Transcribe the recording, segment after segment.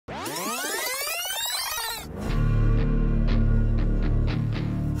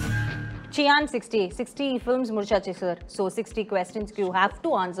Chiyaan 60 films murchache sir. So 60 questions you have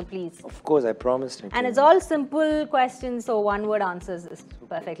to answer, please. Of course, I promised. And it's all simple questions, so one-word answers is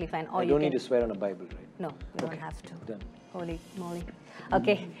perfectly fine. Or I don't need to swear on a Bible, right? No, you don't have to. Done. Holy moly.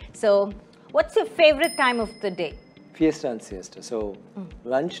 Okay, so what's your favorite time of the day? Fiesta and siesta. So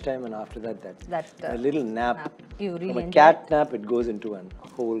lunchtime and after that, that's the a little nap. You really From a enjoy cat nap, it goes into a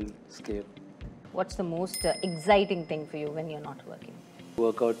whole scale. What's the most exciting thing for you when you're not working?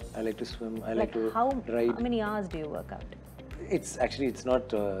 Workout. I like to swim. I like to ride. How many hours do you work out? It's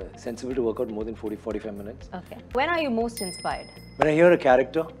not sensible to work out more than 40-45 minutes. Okay. When are you most inspired? When I hear a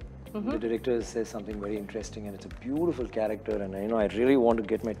character, the director says something very interesting and it's a beautiful character and I really want to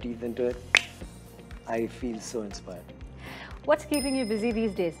get my teeth into it, I feel so inspired. What's keeping you busy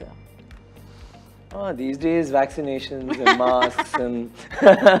these days, sir? Oh, these days, vaccinations and masks and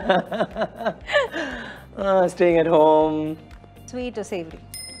staying at home. Sweet or savory?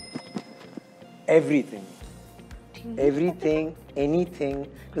 Everything. Everything, anything.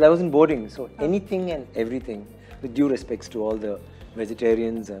 Because I was in boarding, so anything and everything. With due respects to all the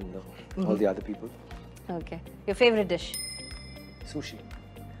vegetarians and all the other people. Okay. Your favorite dish? Sushi.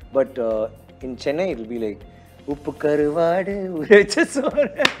 But in Chennai, it'll be like Uppu Karuvadu, Uracha Soru.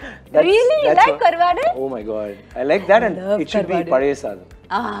 Really? You like karuvadu? Oh my god. I like that and it should be Pazhaya Sadham.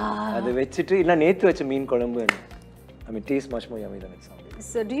 Ah. It tastes much more yummy than it sounds.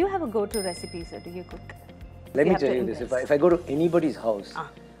 So do you have a go-to recipe, sir? Do you cook? Let me tell you this, if I go to anybody's house,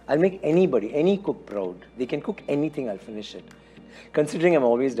 I'll make any cook proud. They can cook anything, I'll finish it. Considering I'm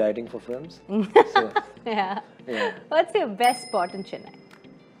always dieting for films. So, yeah. What's your best spot in Chennai?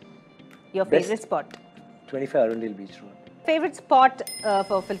 Your favorite spot? 25 Arundel Beach Road. Favorite spot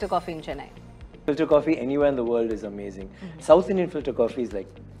for filter coffee in Chennai? Filter coffee anywhere in the world is amazing. South Indian filter coffee is like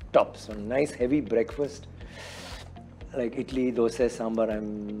tops. So nice heavy breakfast. Like idli, dosa, sambar.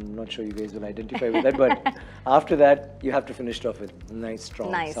 I'm not sure you guys will identify with that, but after that, you have to finish it off with nice,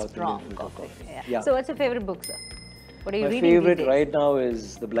 strong South Indian filter coffee. Yeah. So what's your favorite book, sir? What are you reading? My favorite right now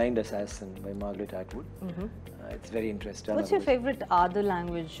is The Blind Assassin by Margaret Atwood. It's very interesting. What's your favorite other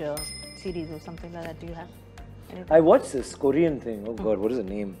language series or something like that? Do you have? I watched this Korean thing. Oh God, what is the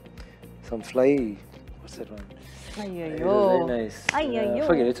name? Some fly. What's that one? It was very nice.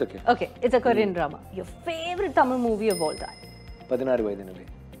 Forget it, it's okay. Okay, it's a Korean drama. Your favorite Tamil movie of all time? 16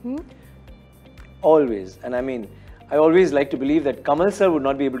 Vayadinale. Always. And I mean, I always like to believe that Kamal sir would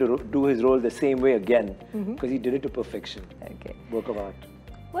not be able to do his role the same way again because he did it to perfection. Okay. Work of art.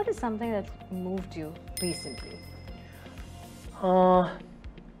 What is something that moved you recently?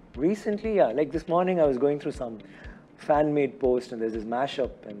 Recently, yeah. Like this morning, I was going through some fan-made post and there's this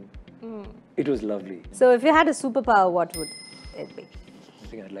mashup and it was lovely. So if you had a superpower, what would it be? I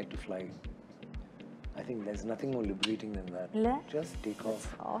think I'd like to fly. I think there's nothing more liberating than that. Just take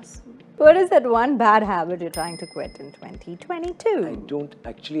off. Awesome. What is that one bad habit you're trying to quit in 2022? I don't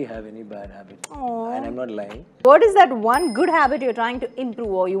actually have any bad habits. Aww. And I'm not lying. What is that one good habit you're trying to improve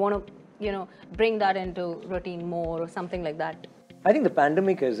or you want to, bring that into routine more or something like that? I think the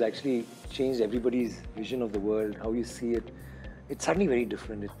pandemic has actually changed everybody's vision of the world, how you see it. It's suddenly very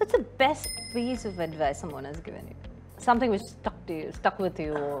different. What's the best piece of advice someone has given you? Something which stuck with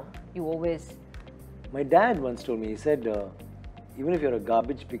you, or you always... My dad once told me, he said, even if you're a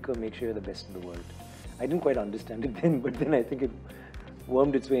garbage picker, make sure you're the best in the world. I didn't quite understand it then, but then I think it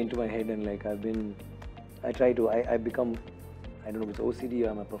wormed its way into my head and like I've become, I don't know if it's OCD or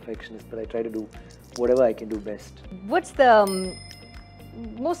I'm a perfectionist, but I try to do whatever I can do best. What's the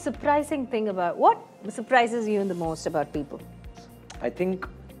most surprising thing what surprises you the most about people? I think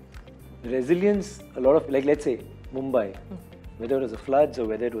resilience, a lot of, like let's say Mumbai, whether it was the floods or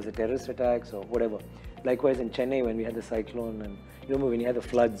whether it was the terrorist attacks or whatever. Likewise in Chennai when we had the cyclone and you know when you had the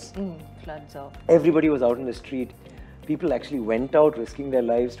floods. Everybody was out in the street. People actually went out risking their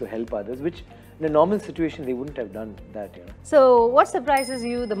lives to help others, which in a normal situation they wouldn't have done that, So what surprises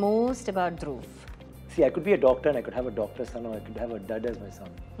you the most about Dhruv? See, I could be a doctor and I could have a doctor's son or I could have a dad as my son.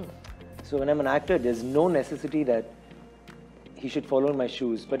 So when I'm an actor, there's no necessity that he should follow in my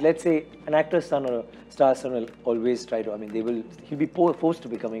shoes. But let's say an actor's son or a star's son will always try to, he'll be forced to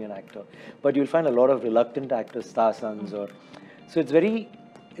becoming an actor. But you'll find a lot of reluctant actors, star sons so it's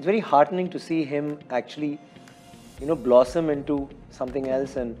very heartening to see him actually, blossom into something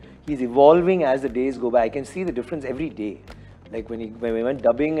else and he's evolving as the days go by. I can see the difference every day. Like when we went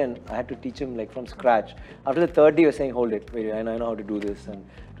dubbing and I had to teach him like from scratch. After the third day, he was saying, hold it, wait, I know how to do this. And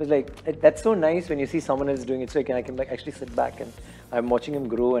it was like, that's so nice when you see someone else doing it. So I can like actually sit back and I'm watching him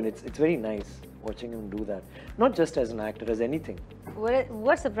grow and it's very nice watching him do that. Not just as an actor, as anything.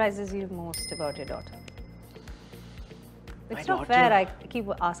 What surprises you most about your daughter? It's not fair. I keep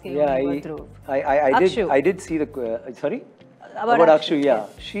asking Yeah, you about Dhruv. I did see the sorry About Akshu. Yeah,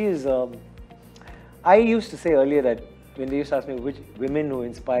 she is. I used to say earlier that when they used to ask me which women who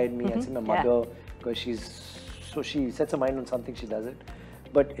inspired me, I'd say my mother, because she sets her mind on something, she does it.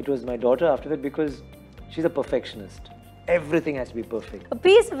 But it was my daughter after that because she's a perfectionist. Everything has to be perfect. A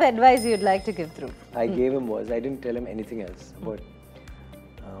piece of advice you'd like to give Dhruv? I gave him was, I didn't tell him anything else about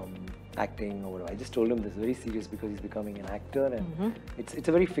acting or whatever. I just told him this is very serious because he's becoming an actor and it's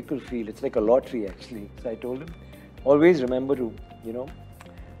a very fickle field. It's like a lottery actually. So I told him, always remember to,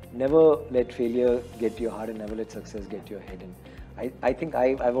 never let failure get to your heart and never let success get to your head. And I think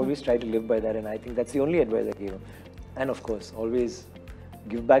I've always tried to live by that, and I think that's the only advice I gave him. And of course, always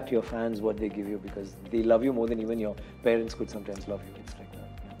give back to your fans what they give you because they love you more than even your parents could sometimes love you. It's like that.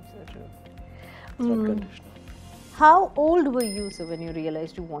 Yeah. So true. It's not conditional. How old were you, sir, when you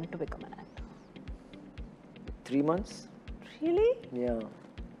realized you want to become an actor? 3 months. Really? Yeah.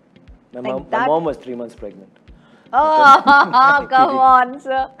 My Like mom was 3 months pregnant. Oh, come on,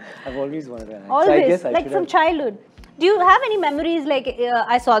 sir. I've always wanted to act. Always, So I guess I like should from have. childhood. Do you have any memories like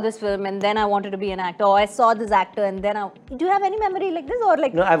I saw this film and then I wanted to be an actor, or I saw this actor and then do you have any memory like this, or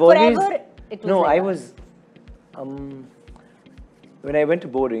like No, I've forever always. it was No, like I that? was. When I went to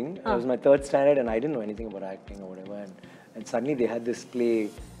boarding, it was my 3rd standard and I didn't know anything about acting or whatever. And suddenly they had this play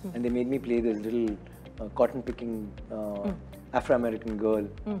and they made me play this little cotton picking Afro-American girl.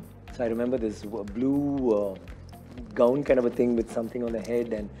 So I remember this blue gown kind of a thing with something on the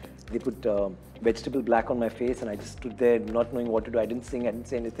head, and they put vegetable black on my face, and I just stood there not knowing what to do. I didn't sing, I didn't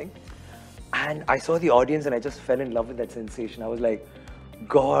say anything. And I saw the audience and I just fell in love with that sensation. I was like,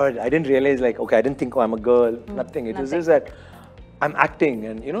 God, I didn't realize like, okay, I didn't think, oh, I'm a girl, nothing. It was just that I'm acting,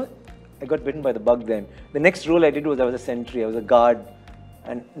 and I got bitten by the bug then. The next role I did was I was a sentry, I was a guard,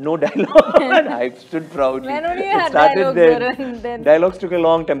 and no dialogue. And I stood proudly. When only you It had started dialogues, and then... Dialogues took a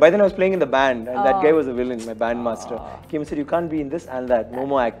long time. By then I was playing in the band, and that guy was a villain, my band master. Came and said, you can't be in this and that, no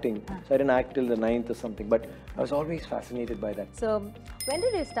more acting. So I didn't act till the 9th or something, but I was always fascinated by that. So when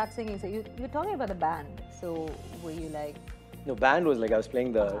did you start singing? So you're talking about the band. So were you like... No, band was like I was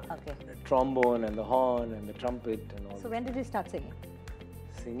playing the okay. trombone and the horn and the trumpet and all. So when did you start singing?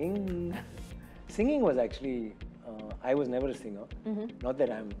 Singing was actually, I was never a singer. Not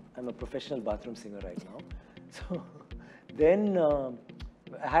that I'm a professional bathroom singer right now. So then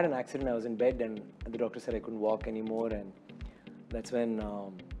I had an accident. I was in bed and the doctor said I couldn't walk anymore, and that's when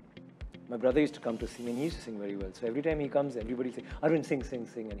my brother used to come to sing, and he used to sing very well. So every time he comes, everybody say, Arvind, sing, sing,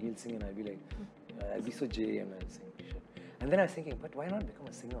 sing, and he'll sing, and I'll be like, I'll be so jay and I'll sing. And then I was thinking, but why not become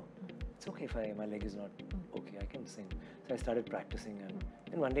a singer? It's okay if my leg is not okay, I can sing. So I started practicing, and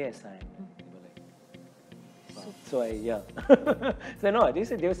then one day I sang. They were like, wow. So so no,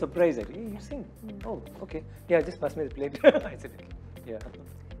 they were surprised that, hey, you sing? Oh, okay. Yeah, just pass me the plate. I said, okay. Yeah.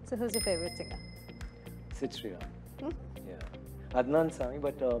 So who's your favorite singer? Sid Sriram. Yeah. Adnan Sami,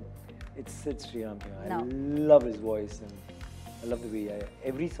 but it's Sid Sriram. Yeah. I love his voice, and I love the way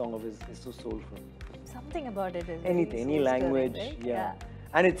every song of his is so soulful. Something about it is any language, right? yeah.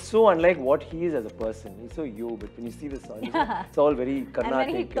 And it's so unlike what he is as a person. He's so you, but when you see the song, it's all very Carnatic.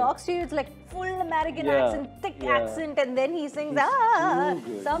 And when he talks to you, it's like full American accent, thick accent, and then he sings,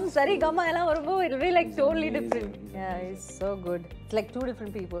 some sari gama ella varumbodhu, it'll be like totally different. Yeah, he's so good. It's like 2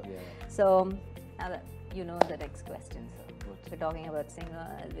 different people. Yeah. So, now that you know the next question. So, we're talking about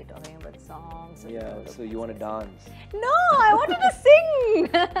singers, we're talking about songs. Yeah, so you want to dance? No, I wanted to sing!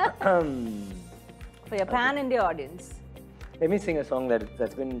 For your pan-India audience. Let me sing a song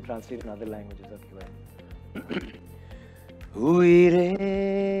that's been translated in other languages. Okay, well.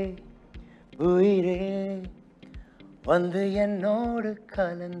 Uire, uire, vandu ennodu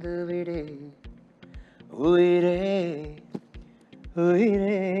kalandu vide. Uire,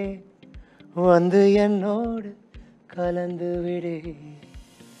 uire, vandu ennodu kalandu vide.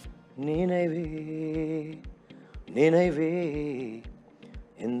 Ninaive, ninaive,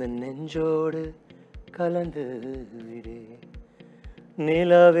 இந்த நெஞ்சோடு கலந்து விடு.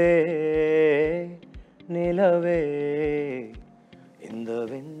 நிலவே நிலவே இந்த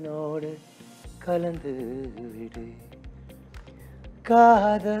விண்ணோடு கலந்து விடு.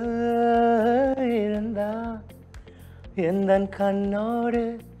 காதல் இருந்தா எந்தன் கண்ணோடு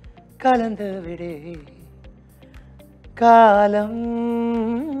கலந்து விடு. காலம்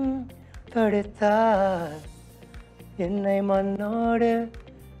தடுத்தால் என்னை மண்ணோடு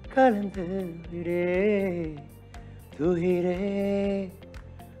கலந்து விடு. துயிரே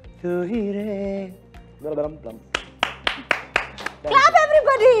துயிரே. Clap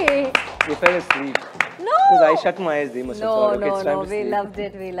everybody! You fell asleep. Because I shut my eyes, they must have thought, okay, it's time to sleep. We loved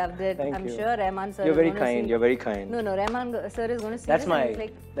it. We loved it. Thank I'm you. sure Rahman sir. You're very kind. You're very kind. No, Rahman sir is going to see That's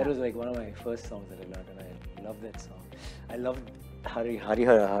this. That was like one of my first songs that I learned, and I love that song. I love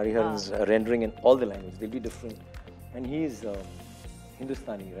Hariharan's rendering in all the languages. They'll be different, and he's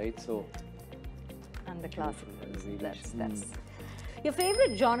Hindustani, right? So. And the classical. That's. Your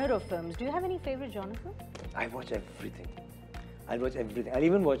favorite genre of films? Do you have any favorite genre films? I watch everything. I'll watch everything. I'll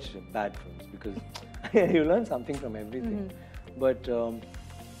even watch bad films because you learn something from everything. But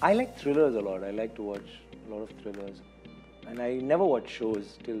I like thrillers a lot. I like to watch a lot of thrillers. And I never watched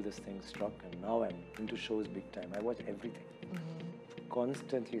shows till this thing struck. And now I'm into shows big time. I watch everything.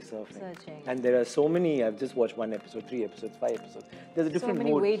 Constantly surfing. And there are so many. I've just watched 1 episode, 3 episodes, 5 episodes. There's a different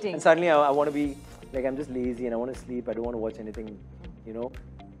mood. Waiting. And suddenly I want to be, like, I'm just lazy and I want to sleep. I don't want to watch anything, you know,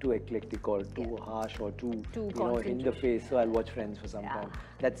 too eclectic or too harsh or too you know, in the face. So I'll watch Friends for some time.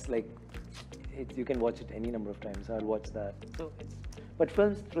 That's like, you can watch it any number of times. So I'll watch that. So but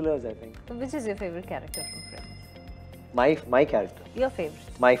films, thrillers, I think. So which is your favorite character from Friends? My character. Your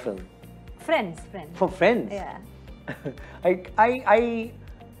favorite? My film. Friends. From Friends? Yeah. I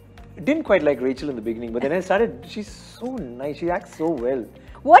didn't quite like Rachel in the beginning, but then I started, she's so nice, she acts so well.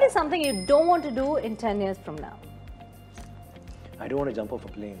 What is something you don't want to do in 10 years from now? I don't want to jump off a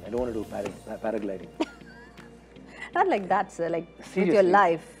plane. I don't want to do paragliding. Not like that, sir. Like Seriously, with your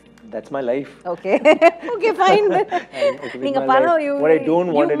life. That's my life. Okay. Okay, fine. What I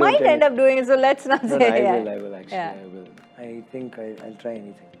don't want to do. You might end up doing it, so let's not say. I will actually. I will. I think I'll try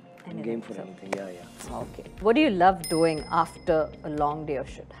anything. I'm game for anything. Yeah. Okay. What do you love doing after a long day of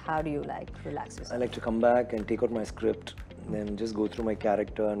shoot? How do you like relax yourself? I like to come back and take out my script, and then just go through my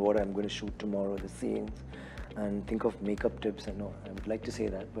character and what I'm going to shoot tomorrow, the scenes, and think of makeup tips. I know I would like to say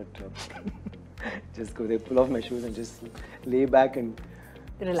that, but just go there, pull off my shoes, and just lay back and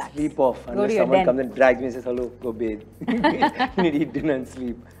relax. Sleep off. Unless someone comes and drags me and says, "Hello, go bathe. You need to eat dinner and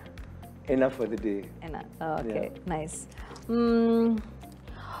sleep." Enough for the day. Enough. Okay, nice.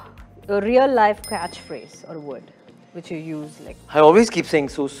 A real life catchphrase or word which you use, like. I always keep saying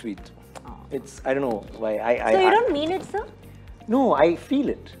 "so sweet." It's, I don't know why. So you don't mean it, sir? No, I feel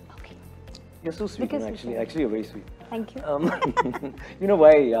it. Okay. You're so sweet. No, actually, you're very sweet. Thank you. You know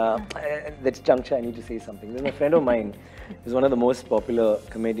why? At that juncture, I need to say something. There's a friend of mine. He's one of the most popular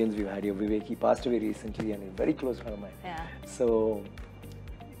comedians we've had here, Vivek. He passed away recently, and a very close friend of mine. Yeah. So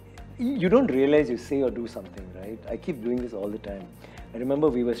you don't realize you say or do something, right? I keep doing this all the time. I remember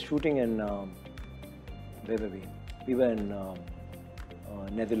we were shooting in where were we? We were in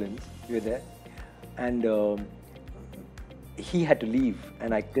Netherlands. We were there, and he had to leave,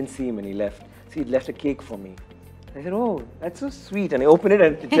 and I didn't see him, and he left. So he left a cake for me. I said, "Oh, that's so sweet." And I opened it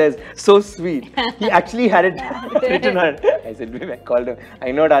and it says, "So sweet." He actually had it written on it. I said, "I called him.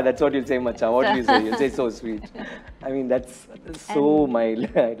 I know that. That's what you'll say, Macha. What do you say? You'll say so sweet." I mean, that's so mild.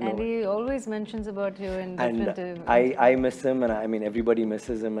 I don't know. And he always mentions about you in different. And I miss him, and I mean everybody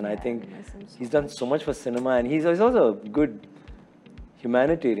misses him, and I think he's done so much for cinema, and he's also a good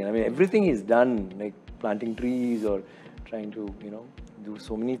humanitarian. I mean, everything he's done, like planting trees or trying to, you know, do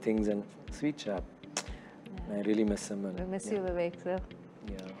so many things, and sweet chap. I really miss him. And, we miss you, Vivek, sir.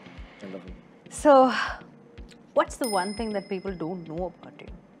 Yeah, I love him. So, what's the one thing that people don't know about you?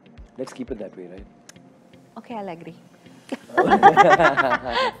 Let's keep it that way, right? Okay, I'll agree.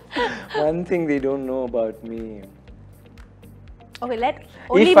 One thing they don't know about me. Okay, let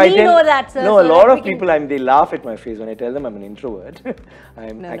only me know that, sir. No, so a lot of people, they laugh at my face when I tell them I'm an introvert.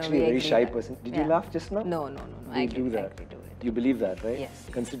 I'm actually a very shy person. Did you laugh just now? No. I do that. You believe that, right? Yes.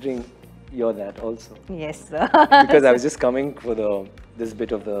 Considering you're that also. Yes, sir. Because I was just coming for this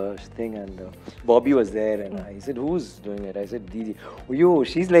bit of the thing, and Bobby was there, and he said, "Who's doing it?" I said, "Didi." "Oh, yo,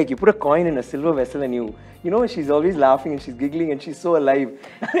 she's like, you put a coin in a silver vessel, and you know, she's always laughing and she's giggling and she's so alive."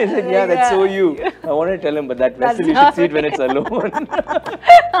 I said, "Yeah, that's so you." I wanted to tell him, but that vessel you should see it when it's alone.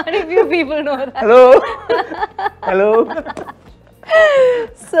 Only few people know that. Hello. Hello.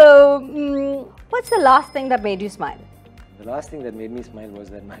 So, what's the last thing that made you smile? The last thing that made me smile was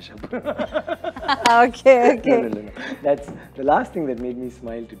that mashup. Okay. No. That's the last thing that made me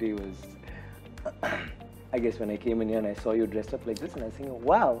smile today was, I guess, when I came in here and I saw you dressed up like this, and I was thinking,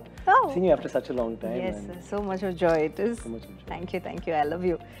 wow, seeing you after such a long time. Yes, so much of joy it is. So much of joy. Thank you. I love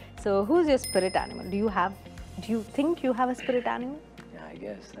you. So, who's your spirit animal? Do you think you have a spirit animal? I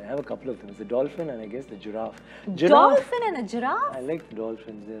guess. I have a couple of them. It's the dolphin and I guess the giraffe. Dolphin and a giraffe? I like the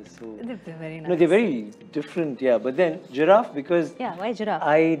dolphins. They're very nice. No, they're very different, yeah. But then giraffe because... Yeah, why giraffe?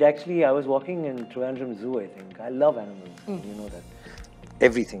 I was walking in Trivandrum Zoo, I think. I love animals. You know that.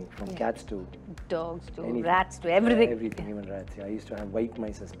 Everything from cats to... Dogs to anything. Rats to everything. Everything, even rats. Yeah, I used to have white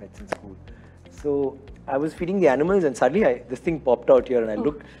mice as pets in school. So I was feeding the animals and suddenly this thing popped out here and I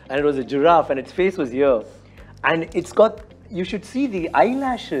looked and it was a giraffe and its face was here. And it's got, you should see the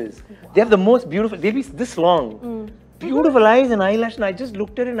eyelashes. Wow. They have the most beautiful, they'll be this long. Beautiful eyes and eyelash, and I just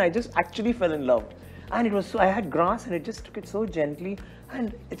looked at it and I just actually fell in love. And it was so, I had grass and it just took it so gently.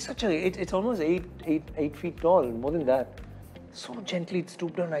 And it's such a, it's almost 8 feet tall, more than that. So gently it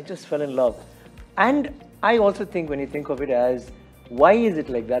stooped down, I just fell in love. And I also think when you think of it as, why is it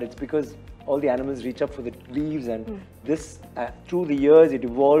like that? It's because all the animals reach up for the leaves and this, through the years, it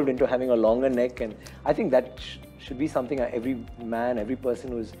evolved into having a longer neck. And I think that should be something every man, every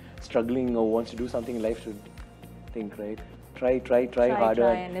person who's struggling or wants to do something in life should think, right? Try harder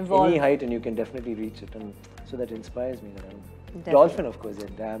at any height and you can definitely reach it. And so that inspires me. Dolphin, of course, they're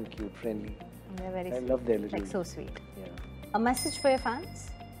damn cute, friendly. They're very sweet. I love their little... Like so sweet. Yeah. A message for your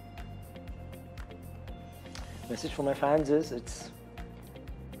fans? Message for my fans is,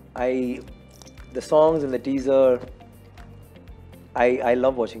 the songs and the teaser, I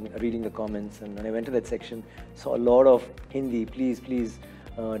love reading the comments, and when I went to that section, saw a lot of Hindi, please,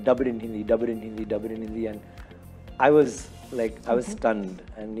 dub it in Hindi, dub it in Hindi, and I was stunned,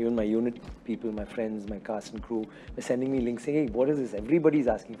 and even my unit people, my friends, my cast and crew were sending me links saying, hey, what is this? Everybody's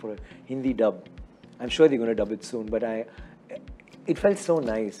asking for a Hindi dub. I'm sure they're going to dub it soon, but it felt so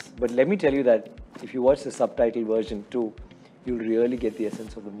nice. But let me tell you that if you watch the subtitle version too, you'll really get the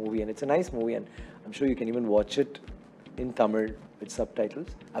essence of the movie, and it's a nice movie, and I'm sure you can even watch it in Tamil with subtitles.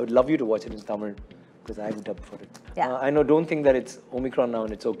 I would love you to watch it in Tamil because I have dubbed for it. Yeah. I know, don't think that it's Omicron now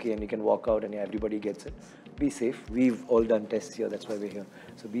and it's okay and you can walk out and everybody gets it. Be safe. We've all done tests here, that's why we're here.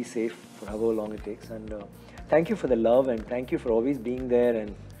 So be safe for however long it takes, and thank you for the love and thank you for always being there,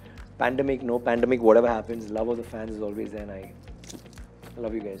 and pandemic, no pandemic, whatever happens, love of the fans is always there, and I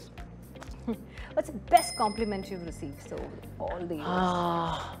love you guys. What's the best compliment you've received so all the years?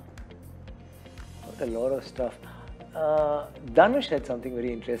 Got a lot of stuff. Dhanush had something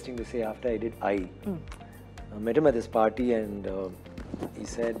very interesting to say after I did I met him at this party and he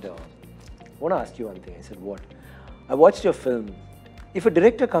said, I want to ask you one thing. I said, what? I watched your film. If a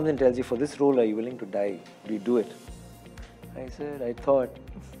director comes and tells you, for this role, are you willing to die? Do you do it? I said, I thought.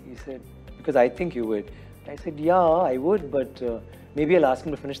 He said, because I think you would. I said, yeah, I would, but maybe I'll ask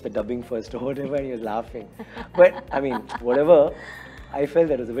him to finish the dubbing first or whatever, and he was laughing. But, I mean, whatever, I felt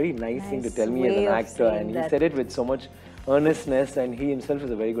that was a very nice thing to tell me as an actor, and he said it with so much earnestness, and he himself is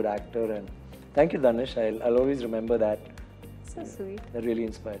a very good actor, and thank you, Dhanush. I'll always remember that. So sweet. That really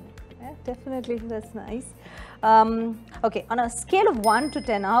inspired me. Yeah, definitely, that's nice. Okay, on a scale of 1 to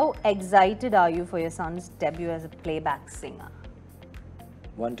 10, how excited are you for your son's debut as a playback singer?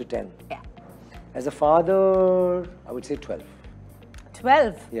 1 to 10? Yeah. As a father, I would say 12.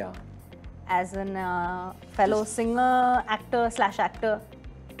 12? Yeah. As a fellow singer, actor/actor?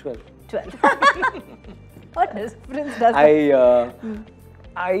 12. 12. What difference does that?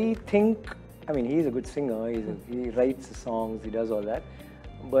 I think, I mean, he's a good singer. He writes the songs, he does all that.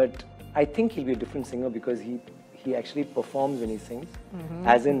 But I think he'll be a different singer because he actually performs when he sings.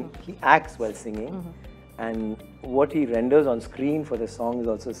 As in, he acts while singing. And what he renders on screen for the song is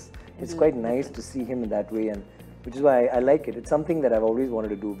also, it's quite nice to see him in that way. And which is why I like it. It's something that I've always wanted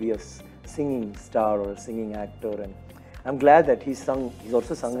to do, be a singing star or a singing actor. And I'm glad that he's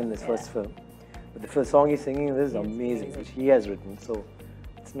also sung in this first film. But the first song he's singing is amazing, which he has written. So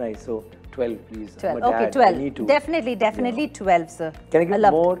it's nice. So 12, please. 12. Okay, 12. I need to. Definitely 12, sir. Can I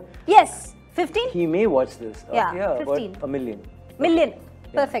give more? Yes. 15? He may watch this. Yeah, 15. About 1 million. Million.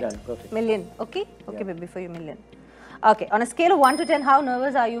 Perfect. Yeah, done. Perfect. Million. Okay? Okay, baby, for you, million. Okay, on a scale of 1 to 10, how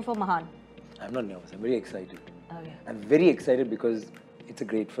nervous are you for Mahaan? I'm not nervous. I'm very excited. Okay. I'm very excited because it's a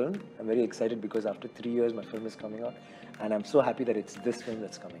great film. I'm very excited because after 3 years, my film is coming out. And I'm so happy that it's this film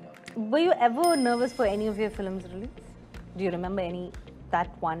that's coming out. Were you ever nervous for any of your films release? Do you remember that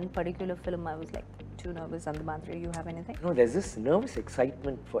one particular film I was like too nervous? Do you have anything? No, there's this nervous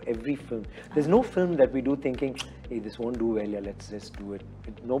excitement for every film. There's no film that we do thinking, hey, this won't do well, yeah, let's just do it.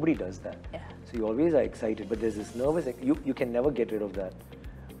 Nobody does that. Yeah. So you always are excited, but there's this nervous, you can never get rid of that.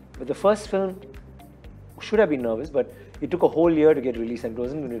 But the first film should have been nervous, but it took a whole year to get released and it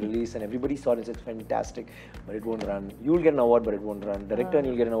wasn't going to release and everybody thought it's fantastic, but it won't run. You'll get an award, but it won't run. Director and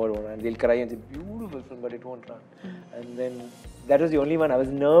you'll get an award, and they'll cry and say, beautiful film, but it won't run. And then that was the only one. I was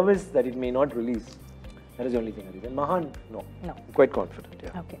nervous that it may not release. That is the only thing I did. And Mahaan, no. I'm quite confident,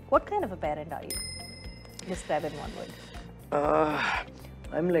 yeah. Okay. What kind of a parent are you? Describe in one word.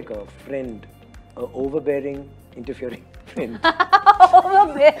 I'm like a friend, a overbearing, interfering friend.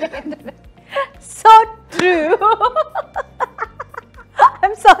 Overbearing. So true.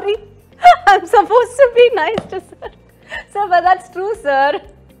 I'm sorry. I'm supposed to be nice to sir. Sir, but that's true, sir.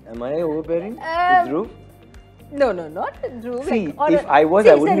 Am I overbearing with Dhruv? No, not with Dhruv. See, like, if I was,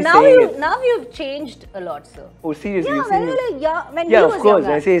 I wouldn't be saying it. Now you've changed a lot, sir. Oh, seriously? Yeah, when when he was of course. younger.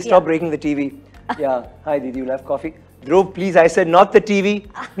 When I say stop breaking the TV. Yeah. Hi, Didi, you'll have coffee. Dhruv, please. I said not the TV.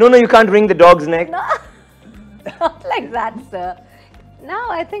 No, you can't wring the dog's neck. No, not like that, sir.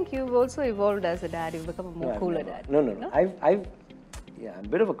 Now I think you've also evolved as a dad. You've become a more cooler dad. No. I'm a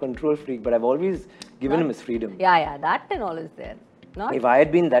bit of a control freak, but I've always given him his freedom. Yeah, that and all is there. Not if I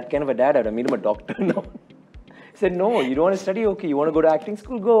had been that kind of a dad, I'd have made him a doctor now. He said, no, you don't want to study? Okay. You want to go to acting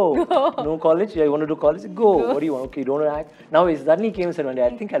school? Go. No college? Yeah, you want to do college? Go. What do you want? Okay, you don't want to act? Now he suddenly came and said one day,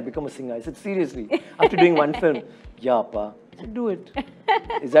 I think I'll become a singer. I said, seriously? After doing one film? Yeah, pa. I said, do it.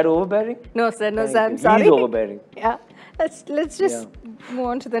 Is that overbearing? No, sir. I'm sorry. He's overbearing. Yeah. Let's just move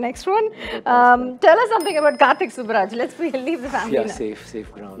on to the next one. Tell us something about Karthik Subbaraj. Let's leave the family now.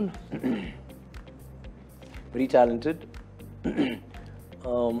 Safe ground. Very talented.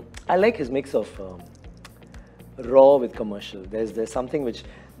 I like his mix of raw with commercial. There's something which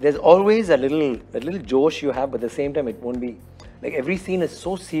there's always a little josh you have, but at the same time it won't be like every scene is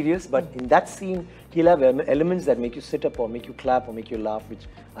so serious. But in that scene, he'll have elements that make you sit up or make you clap or make you laugh, which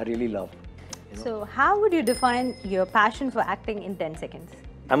I really love. You know? So, how would you define your passion for acting in 10 seconds?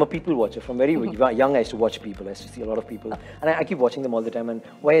 I'm a people watcher. From very young, I used to watch people. I used to see a lot of people. And I keep watching them all the time. And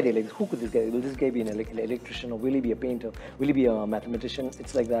why are they like, who could this guy, will this guy be an electrician, or will he be a painter? Will he be a mathematician?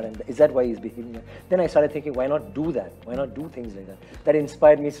 It's like that. And is that why he's behaving like that? Then I started thinking, why not do that? Why not do things like that? That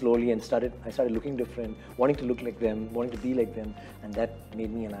inspired me slowly, and I started looking different, wanting to look like them, wanting to be like them. And that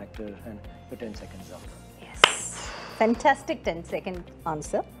made me an actor. And your 10 seconds up. Yes. Fantastic 10-second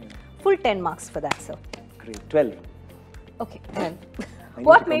answer. Full 10 marks for that, sir. Great. 12. Okay, 12.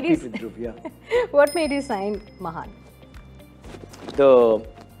 What made you? With Dhruv, yeah. What made you sign Mahaan? The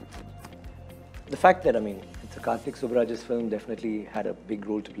fact that it's a Karthik Subbaraj's film definitely had a big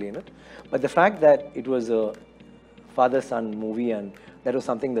role to play in it. But the fact that it was a father-son movie, and that was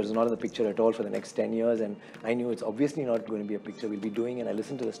something that was not in the picture at all for the next 10 years, and I knew it's obviously not going to be a picture we'll be doing, and I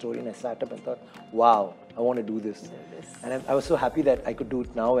listened to the story and I sat up and thought, wow, I want to do this. And I was so happy that I could do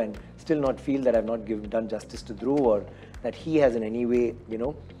it now and still not feel that I've not done justice to Dhruv, or that he has in any way,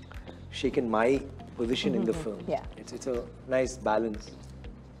 shaken my position in the film. Yeah. It's a nice balance.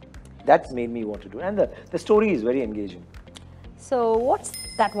 That's made me want to do it. And the story is very engaging. So what's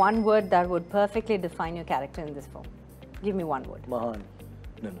that one word that would perfectly define your character in this film? Give me one word. Mahaan.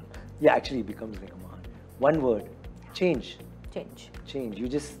 No. Yeah, actually it becomes like a Mahaan. One word. Change. Change. You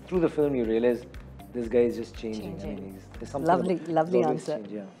just, through the film, you realize this guy is just changing. There's something lovely answer.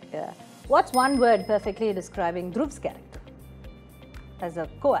 Change, yeah. What's one word perfectly describing Dhruv's character as a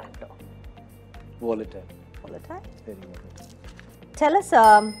co-actor? Volatile. Volatile? Very volatile. Tell us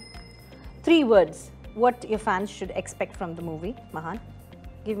 3 words what your fans should expect from the movie, Mahaan.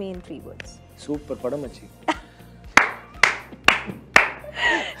 Give me in 3 words. Super padamachi.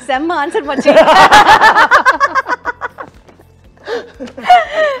 Simha answered machi.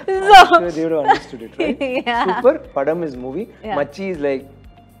 Sure they would have understood it, right? Yeah. Super, padam is movie. Yeah. Machi is like,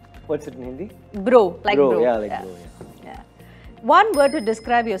 what's it in Hindi? Bro, like bro. Yeah, like bro, yeah. One word to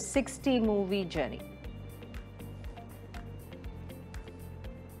describe your 60 movie journey.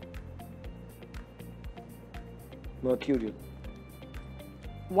 Mercurial.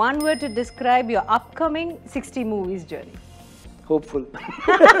 One word to describe your upcoming 60 movies journey. Hopeful.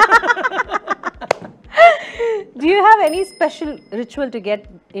 Do you have any special ritual to get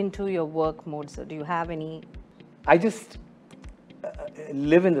into your work mode, sir? Do you have any? I just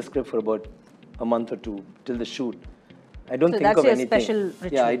live in the script for about a month or 2 till the shoot. I don't think of anything. That's your special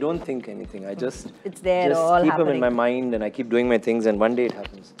ritual? Yeah, I don't think anything. I just it's there, just all keep happening. them in my mind, and I keep doing my things, and one day it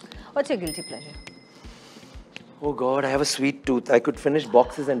happens. What's your guilty pleasure? Oh God, I have a sweet tooth. I could finish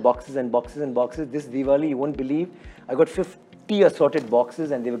boxes and boxes and boxes and boxes. This Diwali, you won't believe, I got 50 assorted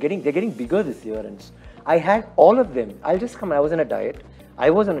boxes, and they're getting bigger this year. And I had all of them. I'll just come. I was on a diet. I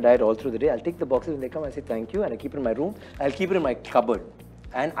was on a diet all through the day. I'll take the boxes when they come. I say thank you, and I keep it in my room. I'll keep it in my cupboard.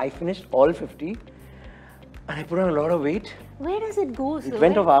 And I finished all 50, and I put on a lot of weight. Where does it go, sir? It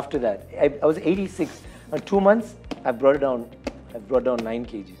went off after that. I was 86. In 2 months, I brought it down. I've brought down 9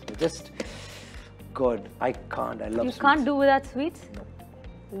 kgs. Just, God, I can't. I love sweets. You can't do without sweets? No.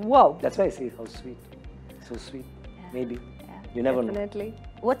 Wow. That's why I say how sweet. So sweet. Yeah. Maybe. Yeah, you never know. Definitely.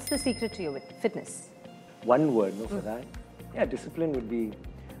 What's the secret to your fitness? One word, no, for that. Yeah, discipline would be.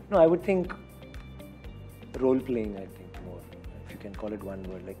 No, I would think role playing. I think more, if you can call it one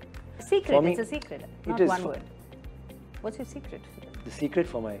word. Like secret. It's a secret. Not it is one word. What's your secret? The secret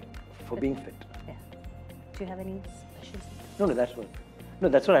for being fit. Yeah. Do you have any special secret? No, that's what. No,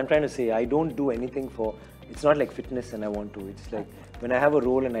 that's what I'm trying to say. I don't do anything for It's not like fitness and I want to. It's like when I have a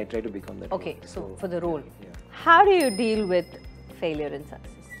role and I try to become that. Okay, role. so for the role. Yeah. How do you deal with failure and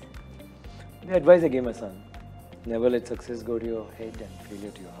success? The advice I gave my son: never let success go to your head and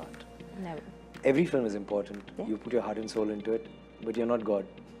failure to your heart. Never. Every film is important. Yeah. You put your heart and soul into it, but you're not God.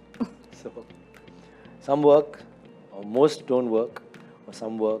 So some work, or most don't work, or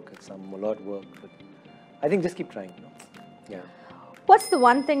some work, some a lot work. But I think just keep trying. You know? Yeah. What's the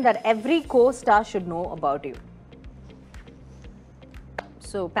one thing that every co-star should know about you?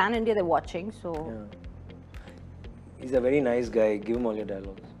 So Pan India, they're watching. So Yeah. He's a very nice guy. Give him all your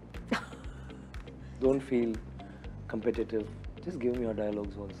dialogues. Don't feel competitive. Just give him your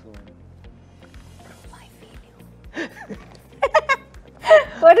dialogues also. I feel you.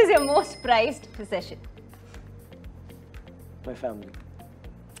 What is your most prized possession? My family.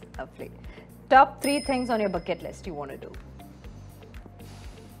 Lovely. Top 3 things on your bucket list you want to do?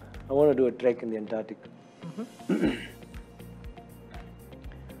 I want to do a trek in the Antarctic.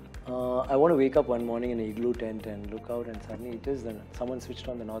 I want to wake up one morning in an igloo tent and look out and suddenly it is someone switched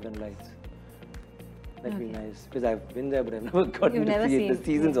on the northern lights. That'd be nice because I've been there but I've never gotten to see it. The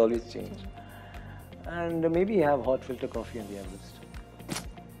seasons always change. And maybe have hot filter coffee on the Everest.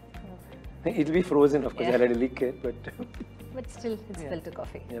 It'll be frozen, of course. I had to lick it, but. But still, it's filter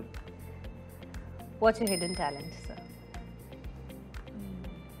coffee. Yep. What's your hidden talent, sir?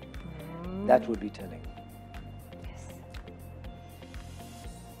 That would be telling. Yes.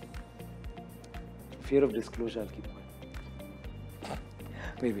 Fear of disclosure, I'll keep quiet.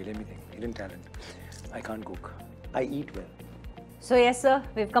 Wait, let me think. Hidden talent. I can't cook. I eat well. So yes, sir,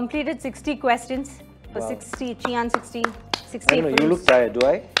 we've completed 60 questions for 60, Chiyaan 60 I don't know, you look tired, do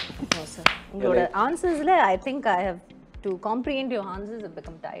I? No, sir. Like, answers, I think I have to comprehend your answers have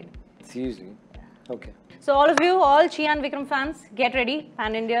become tired. Seriously? Yeah. Okay. So all of you, all Chiyaan Vikram fans, get ready.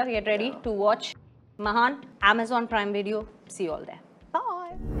 Pan India, get ready to watch Mahaan, Amazon Prime Video. See you all there.